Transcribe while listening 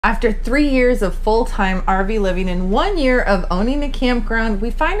After 3 years of full-time RV living and 1 year of owning a campground,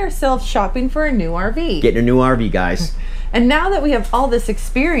 we find ourselves shopping for a new RV. Getting a new RV, guys. And now that we have all this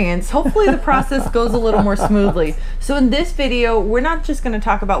experience, hopefully the process goes a little more smoothly. So in this video, we're not just going to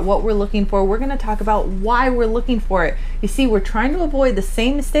talk about what we're looking for, we're going to talk about why we're looking for it. You see, we're trying to avoid the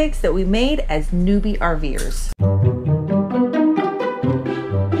same mistakes that we made as newbie RVers.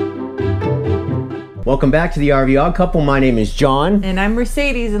 Welcome back to the RV Odd Couple. My name is John. And I'm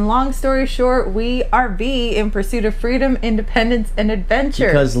Mercedes, and long story short, we RV in pursuit of freedom, independence, and adventure.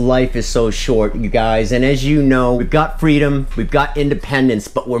 Because life is so short, you guys. And as you know, we've got freedom, we've got independence,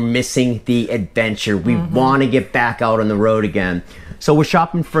 but we're missing the adventure. We want to get back out on the road again. So we're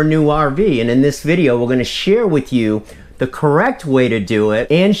shopping for a new RV. And in this video, we're going to share with you the correct way to do it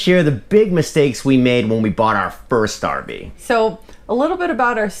and share the big mistakes we made when we bought our first RV. So a little bit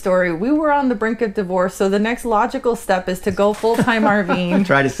about our story. We were on the brink of divorce, so the next logical step is to go full-time RVing.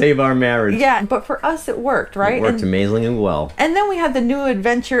 Try to save our marriage. Yeah, but for us it worked, right? It worked amazingly well. And then we had the new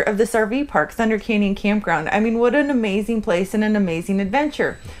adventure of this RV park, Thunder Canyon Campground. I mean, what an amazing place and an amazing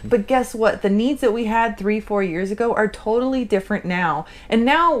adventure. But guess what? The needs that we had 3-4 years ago are totally different now. And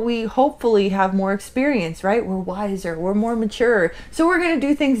now we hopefully have more experience, right? We're wiser, we're more mature. So we're going to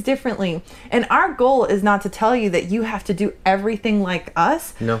do things differently. And our goal is not to tell you that you have to do everything like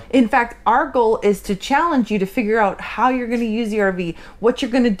us. No. In fact, our goal is to challenge you to figure out how you're going to use the RV, what you're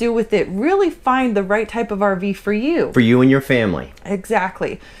going to do with it, really find the right type of RV for you. For you and your family.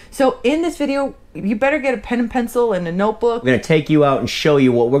 Exactly. So in this video, you better get a pen and pencil and a notebook. We're going to take you out and show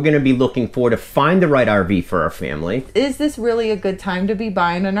you what we're going to be looking for to find the right RV for our family. Is this really a good time to be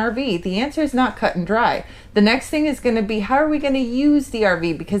buying an RV? The answer is not cut and dry. The next thing is going to be, how are we going to use the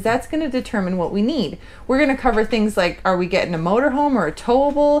RV? Because that's going to determine what we need. We're going to cover things like, are we getting a motorhome or a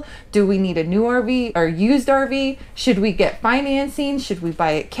towable? Do we need a new RV or used RV? Should we get financing? Should we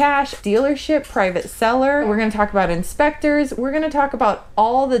buy it cash? Dealership, private seller? We're going to talk about inspectors. We're going to talk about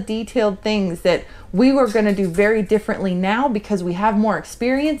all the detailed things that we were going to do very differently now because we have more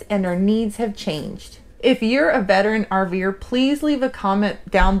experience and our needs have changed. If you're a veteran RVer, please leave a comment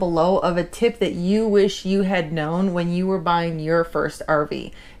down below of a tip that you wish you had known when you were buying your first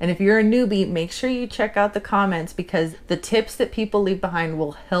RV. And if you're a newbie, make sure you check out the comments because the tips that people leave behind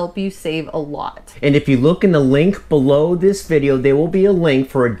will help you save a lot. And if you look in the link below this video, there will be a link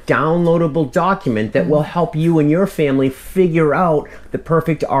for a downloadable document that will help you and your family figure out the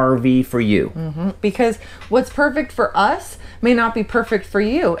perfect RV for you. Because what's perfect for us may not be perfect for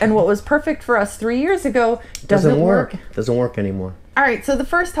you. And what was perfect for us 3 years ago doesn't work. Doesn't work anymore. All right, so the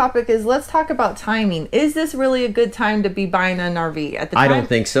first topic is, let's talk about timing. Is this really a good time to be buying an RV? At the time, I don't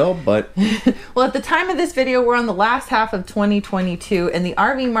think so, but... Well, at the time of this video, we're on the last half of 2022, and the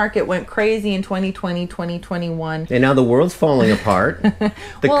RV market went crazy in 2020, 2021. And now the world's falling apart. The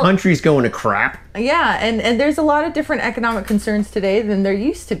country's going to crap. Yeah, and there's a lot of different economic concerns today than there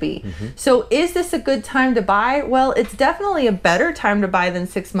used to be. So is this a good time to buy? Well, it's definitely a better time to buy than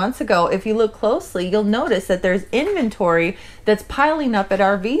 6 months ago. If you look closely, you'll notice that there's inventory that's piling up at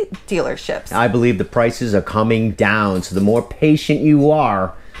RV dealerships. I believe the prices are coming down, so the more patient you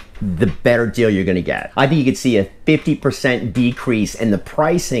are, the better deal you're going to get. I think you could see a 50% decrease in the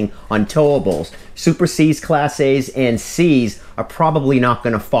pricing on towables. Super C's, Class A's, and C's are probably not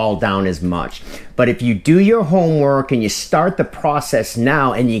going to fall down as much. But if you do your homework and you start the process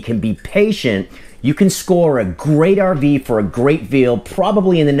now and you can be patient, you can score a great RV for a great deal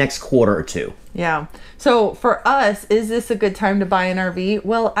probably in the next quarter or two. Yeah. So for us, is this a good time to buy an RV?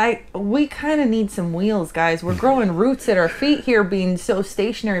 Well, we kind of need some wheels, guys. We're growing roots at our feet here, being so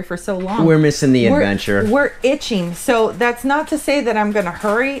stationary for so long. We're missing the adventure. We're itching. So that's not to say that I'm going to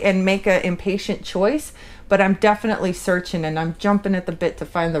hurry and make an impatient choice, but I'm definitely searching and I'm jumping at the bit to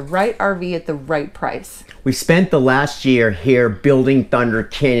find the right RV at the right price. We spent the last year here building Thunder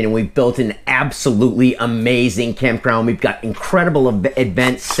Canyon, and we've built an absolutely amazing campground. We've got incredible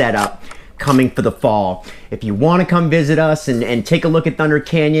events set up coming for the fall. If you want to come visit us and take a look at Thunder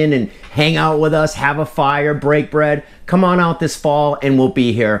Canyon and hang out with us, have a fire, break bread, come on out this fall and we'll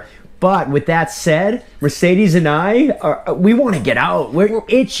be here. But with that said, Mercedes and we want to get out. We're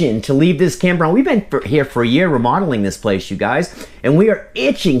itching to leave this campground. We've been here for a year remodeling this place, you guys, and we are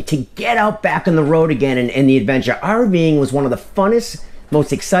itching to get out back on the road again and the adventure. RVing was one of the funnest,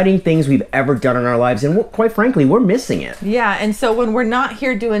 most exciting things we've ever done in our lives, and quite frankly, we're missing it. Yeah, and so when we're not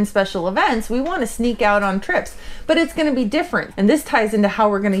here doing special events, we want to sneak out on trips, but it's going to be different, and this ties into how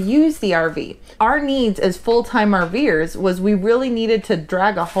we're going to use the RV. Our needs as full-time RVers was we really needed to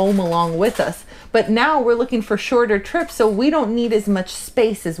drag a home along with us, but now we're looking for shorter trips, so we don't need as much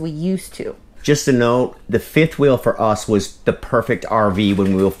space as we used to. Just a note, the fifth wheel for us was the perfect RV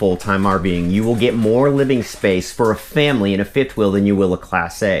when we were full-time RVing. You will get more living space for a family in a fifth wheel than you will a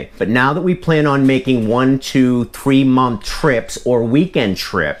Class A. But now that we plan on making 1, 2, 3 month trips or weekend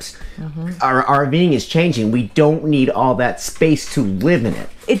trips, our RVing is changing. We don't need all that space to live in it.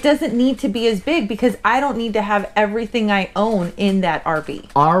 It doesn't need to be as big because I don't need to have everything I own in that RV.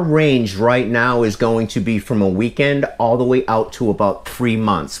 Our range right now is going to be from a weekend all the way out to about 3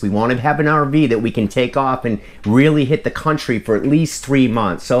 months. We want to have an RV that we can take off and really hit the country for at least 3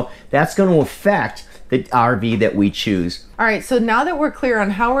 months. So that's going to affect the RV that we choose. All right, so now that we're clear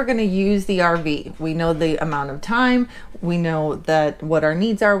on how we're going to use the RV, we know the amount of time, we know that what our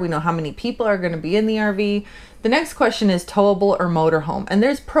needs are, we know how many people are going to be in the RV. The next question is towable or motorhome, and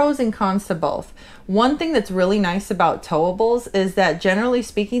there's pros and cons to both. One thing that's really nice about towables is that generally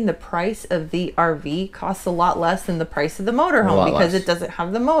speaking, the price of the RV costs a lot less than the price of the motorhome because it doesn't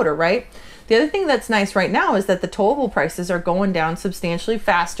have the motor, right? The other thing that's nice right now is that the towable prices are going down substantially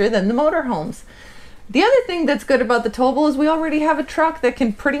faster than the motorhomes. The other thing that's good about the towable is we already have a truck that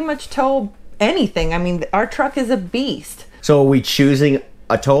can pretty much tow anything. I mean, our truck is a beast. So are we choosing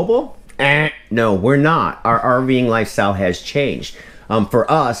a towable? No, we're not. Our RVing lifestyle has changed. For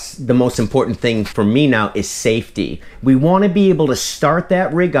us, the most important thing for me now is safety. We want to be able to start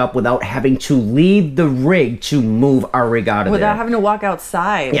that rig up without having to leave the rig to move our rig out of there. Without having to walk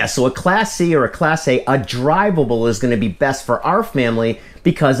outside. Yeah, so a Class C or a Class A drivable is going to be best for our family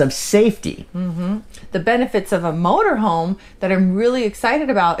because of safety. The benefits of a motorhome that I'm really excited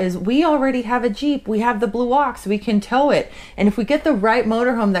about is we already have a Jeep. We have the Blue Ox. We can tow it. And if we get the right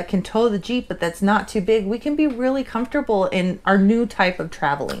motorhome that can tow the Jeep, but that's not too big, we can be really comfortable in our new type of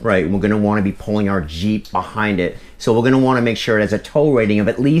traveling. Right, we're going to want to be pulling our Jeep behind it. So we're going to want to make sure it has a tow rating of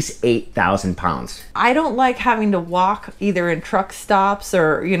at least 8,000 pounds. I don't like having to walk either in truck stops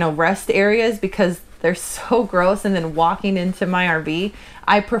or, rest areas because they're so gross, and then walking into my RV.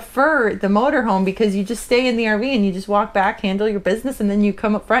 I prefer the motorhome because you just stay in the RV and you just walk back, handle your business, and then you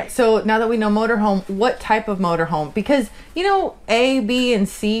come up front. So now that we know motorhome, what type of motorhome? Because, A, B, and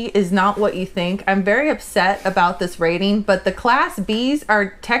C is not what you think. I'm very upset about this rating, but the Class Bs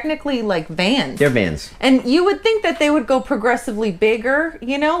are technically like vans. They're vans. And you would think that they would go progressively bigger,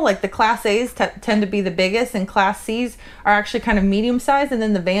 like the Class A's tend to be the biggest, and Class C's are actually kind of medium sized, and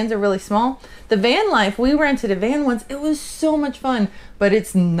then the vans are really small. The van life, we rented a van once. It was so much fun, but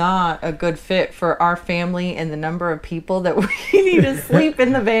it's not a good fit for our family and the number of people that we need to sleep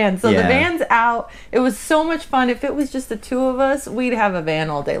in the van. So the van's out. It was so much fun. If it was just the two of us, we'd have a van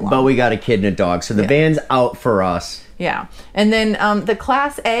all day long. But we got a kid and a dog, so the van's out for us. Yeah. And then the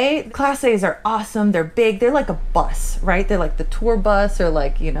Class A's are awesome. They're big. They're like a bus, right? They're like the tour bus or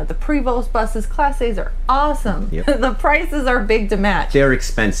like, the Prevost buses. Class A's are awesome. Yep. The prices are big to match. They're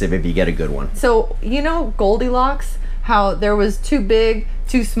expensive if you get a good one. So, Goldilocks, how there was too big,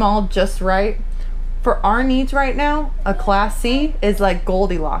 too small, just right. For our needs right now, a Class C is like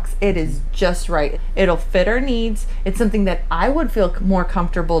Goldilocks. It is just right. It'll fit our needs. It's something that I would feel more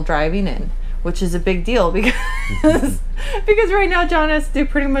comfortable driving in, which is a big deal because right now John has to do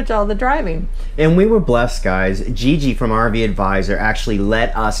pretty much all the driving. And we were blessed, guys. Gigi from RV Advisor actually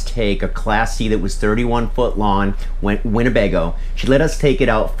let us take a Class C that was 31 foot long, Winnebago. She let us take it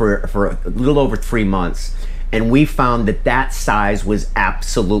out for a little over 3 months. And we found that size was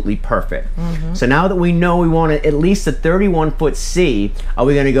absolutely perfect. So now that we know we want at least a 31 foot C, are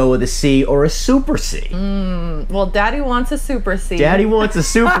we gonna go with a C or a Super C? Well, Daddy wants a Super C. Daddy wants a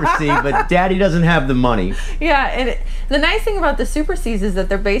Super C, but Daddy doesn't have the money. Yeah, and the nice thing about the Super Cs is that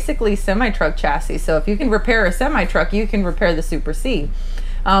they're basically semi-truck chassis. So if you can repair a semi-truck, you can repair the Super C.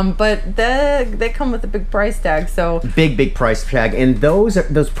 But they come with a big price tag, so big price tag, and those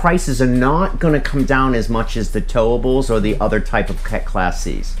prices are not going to come down as much as the towables or the other type of Class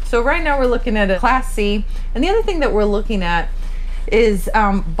C's. So right now we're looking at a Class C, and the other thing that we're looking at is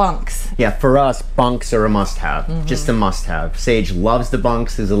bunks. Yeah, for us, bunks are a must-have, just a must-have. Sage loves the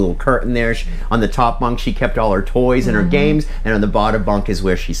bunks. There's a little curtain there. On the top bunk, she kept all her toys and her games, and on the bottom bunk is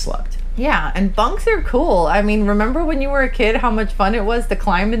where she slept. Yeah, and bunks are cool. I mean, remember when you were a kid how much fun it was to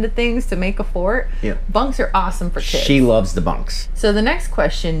climb into things to make a fort? Yeah. Bunks are awesome for kids. She loves the bunks. So the next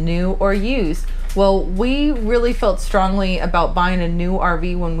question, new or used? Well, we really felt strongly about buying a new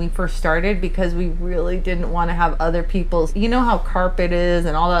RV when we first started because we really didn't want to have other people's, how carpet is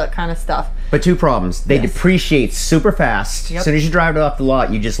and all that kind of stuff. But two problems. They depreciate super fast. Yep. As soon as you drive it off the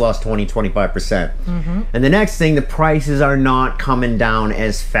lot, you just lost 20-25%. And the next thing, the prices are not coming down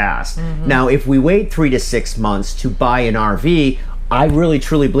as fast. Now, if we wait 3 to 6 months to buy an RV, I really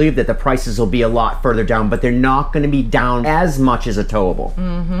truly believe that the prices will be a lot further down, but they're not going to be down as much as a towable.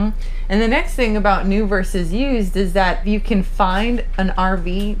 And the next thing about new versus used is that you can find an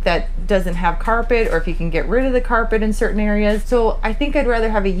RV that doesn't have carpet, or if you can get rid of the carpet in certain areas. So I think I'd rather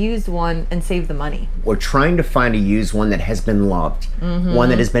have a used one and save the money. We're trying to find a used one that has been loved, one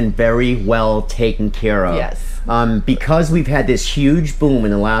that has been very well taken care of. Yes. Because we've had this huge boom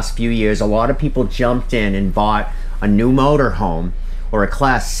in the last few years, a lot of people jumped in and bought a new motorhome or a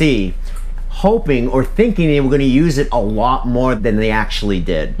Class C, hoping or thinking they were going to use it a lot more than they actually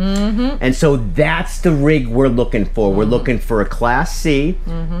did. And so that's the rig we're looking for. We're looking for a Class C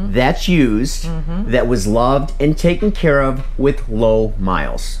that's used, that was loved and taken care of with low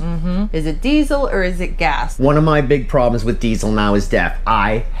miles. Is it diesel or is it gas? One of my big problems with diesel now is DEF.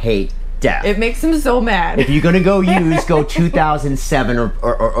 I hate DEF. It makes them so mad. If you're gonna go use, go 2007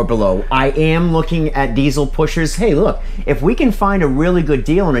 or below. I am looking at diesel pushers. Hey, look, if we can find a really good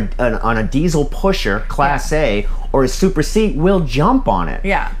deal on a diesel pusher, Class A, or a Super C, we'll jump on it.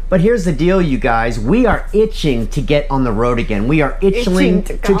 Yeah. But here's the deal, you guys. We are itching to get on the road again. We are itching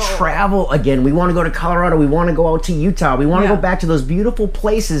to travel again. We want to go to Colorado. We want to go out to Utah. We want to go back to those beautiful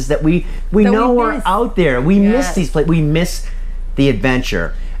places that we know are out there. We miss these places. We miss the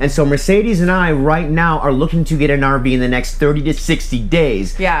adventure. And so Mercedes and I right now are looking to get an RV in the next 30 to 60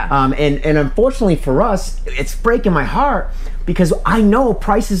 days. And unfortunately for us, it's breaking my heart because I know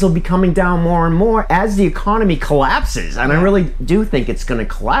prices will be coming down more and more as the economy collapses. And I really do think it's going to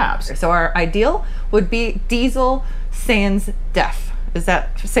collapse. So our ideal would be diesel sans DEF. Is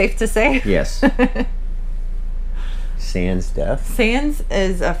that safe to say? Yes. Sans DEF? Sans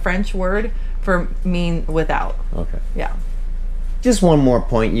is a French word for mean without. Okay. Yeah. Just one more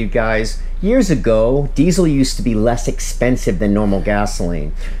point, you guys. Years ago, diesel used to be less expensive than normal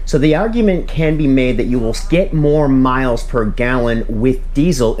gasoline. So the argument can be made that you will get more miles per gallon with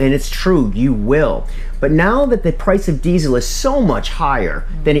diesel, and it's true, you will. But now that the price of diesel is so much higher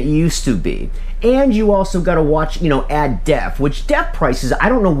than it used to be, and you also got to watch, add DEF, which DEF prices, I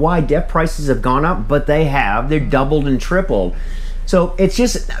don't know why DEF prices have gone up, but they have. They're doubled and tripled. So it's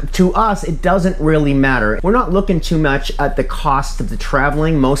just, to us, it doesn't really matter. We're not looking too much at the cost of the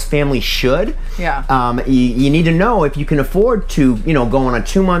traveling. Most families should. Yeah. You need to know if you can afford to, go on a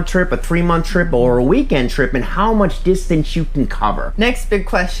 2-month trip, a 3-month trip, or a weekend trip, and how much distance you can cover. Next big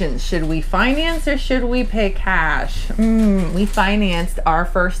question, should we finance or should we pay cash? We financed our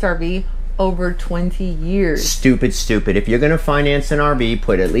first RV over 20 years. Stupid. If you're going to finance an RV,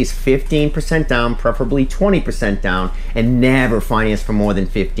 put at least 15% down, preferably 20% down, and never finance for more than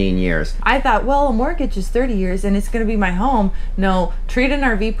 15 years. I thought, well, a mortgage is 30 years and it's going to be my home. No, treat an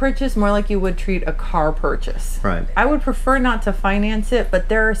RV purchase more like you would treat a car purchase. Right. I would prefer not to finance it, but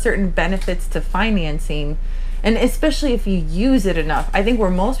there are certain benefits to financing. And especially if you use it enough. I think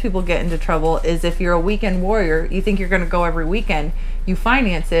where most people get into trouble is if you're a weekend warrior, you think you're going to go every weekend, you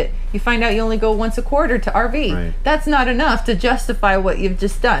finance it, you find out you only go once a quarter to RV. Right. That's not enough to justify what you've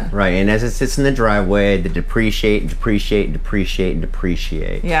just done. Right, and as it sits in the driveway, the depreciate. Yeah,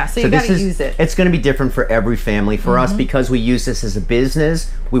 so you got to use it. It's going to be different for every family. For us, because we use this as a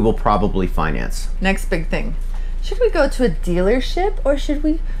business, we will probably finance. Next big thing. Should we go to a dealership or should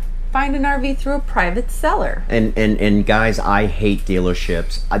we find an RV through a private seller? And guys, I hate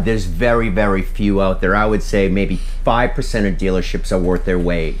dealerships. There's very, very few out there. I would say maybe 5% of dealerships are worth their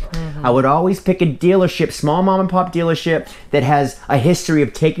weight. I would always pick a dealership, small mom and pop dealership that has a history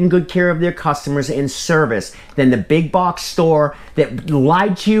of taking good care of their customers and service than the big box store that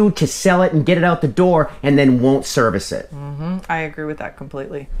lied to you to sell it and get it out the door and then won't service it. I agree with that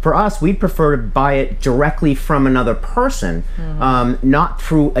completely. For us, we prefer to buy it directly from another person, not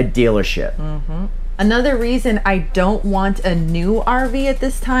through a dealership. Another reason I don't want a new RV at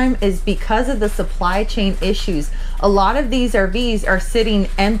this time is because of the supply chain issues. A lot of these RVs are sitting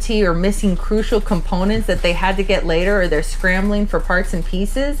empty or missing crucial components that they had to get later, or they're scrambling for parts and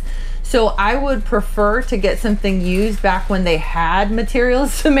pieces. So I would prefer to get something used back when they had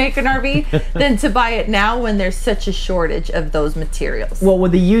materials to make an RV than to buy it now when there's such a shortage of those materials. Well,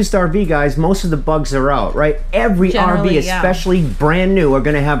 with the used RV, guys, most of the bugs are out, right? Every Generally, RV, especially brand new, are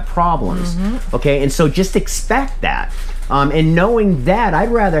going to have problems. Okay, and so just expect that. And knowing that,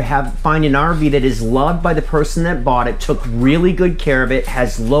 I'd rather find an RV that is loved by the person that bought it, took really good care of it,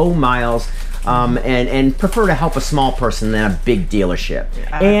 has low miles, and prefer to help a small person than a big dealership.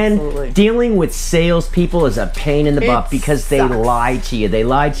 Absolutely. And dealing with salespeople is a pain in the butt because they lie to you. They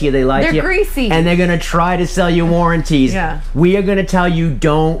lie to you. They're greasy. And they're going to try to sell you warranties. We are going to tell you,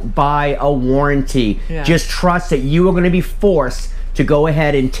 don't buy a warranty. Just trust that you are going to be forced to to go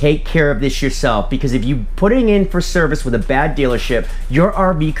ahead and take care of this yourself, because if you putting in for service with a bad dealership, your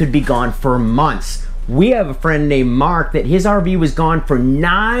RV could be gone for months. We have a friend named Mark that his RV was gone for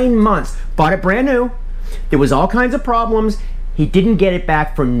 9 months. Bought it brand new. There was all kinds of problems. He didn't get it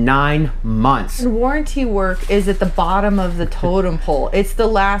back for 9 months. And warranty work is at the bottom of the totem pole. It's the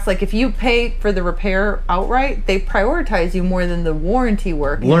last, like if you pay for the repair outright, they prioritize you more than the warranty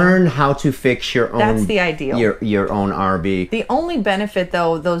work. Learn how to fix your own. That's the ideal. Your own RV. The only benefit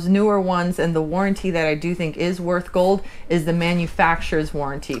though, those newer ones and the warranty that I do think is worth gold is the manufacturer's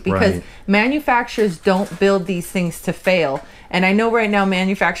warranty, because manufacturers don't build these things to fail. And I know right now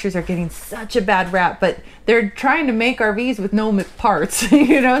manufacturers are getting such a bad rap, but they're trying to make RVs with no parts,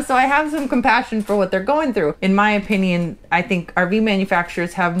 you know? So I have some compassion for what they're going through. In my opinion, I think RV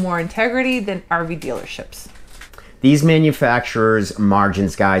manufacturers have more integrity than RV dealerships. These manufacturers'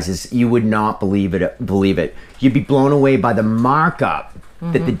 margins, guys, is you would not believe it. You'd be blown away by the markup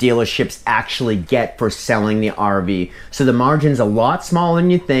that the dealerships actually get for selling the RV. So the margin's a lot smaller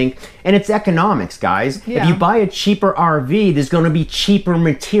than you think, and it's economics, guys. Yeah. If you buy a cheaper RV, there's gonna be cheaper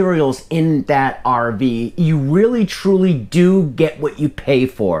materials in that RV. You really, truly do get what you pay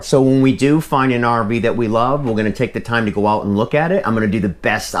for. So when we do find an RV that we love, we're gonna take the time to go out and look at it. I'm gonna do the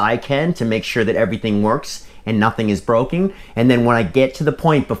best I can to make sure that everything works and nothing is broken. And then when I get to the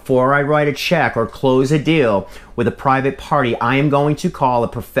point before I write a check or close a deal with a private party, I am going to call a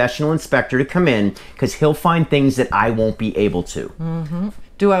professional inspector to come in, because he'll find things that I won't be able to.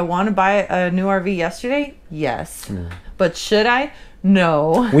 Do I want to buy a new RV yesterday? Yes. But should I?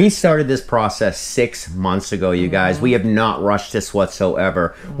 No. We started this process 6 months ago, you guys. We have not rushed this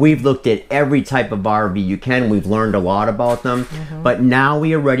whatsoever. We've looked at every type of RV you can. We've learned a lot about them. But now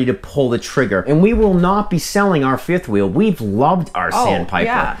we are ready to pull the trigger. And we will not be selling our fifth wheel. We've loved our Sandpiper.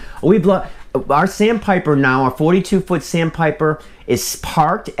 Yeah. We've loved our Sandpiper now, our 42-foot Sandpiper is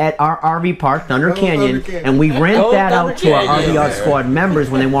parked at our RV park, Thunder Canyon, and we rent that out to our RV Art Squad members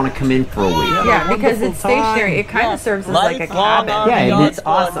when they want to come in for a week. Yeah, because it's stationary. It kind of serves as like a cabin. Yeah, it's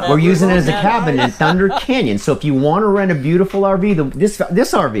awesome. We're using it as a cabin in Thunder Canyon. So if you want to rent a beautiful RV, this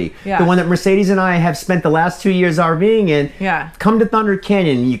RV, the one that Mercedes and I have spent the last 2 years RVing in, come to Thunder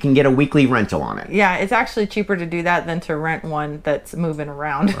Canyon. You can get a weekly rental on it. Yeah, it's actually cheaper to do that than to rent one that's moving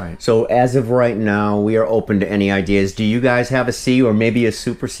around. Right. So as of right now, we are open to any ideas. Do you guys have a C or maybe a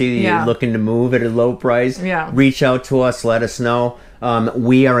Super C that you're looking to move at a low price? Reach out to us. Let us know.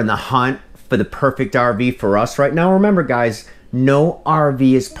 We are in the hunt for the perfect RV for us right now. Remember, guys, no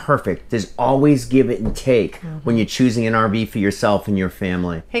RV is perfect. There's always give it and take when you're choosing an RV for yourself and your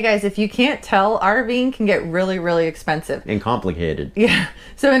family. Hey guys, if you can't tell, RVing can get really, really expensive. And complicated. Yeah.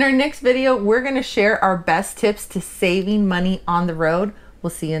 So in our next video, we're going to share our best tips to saving money on the road. We'll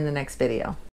see you in the next video.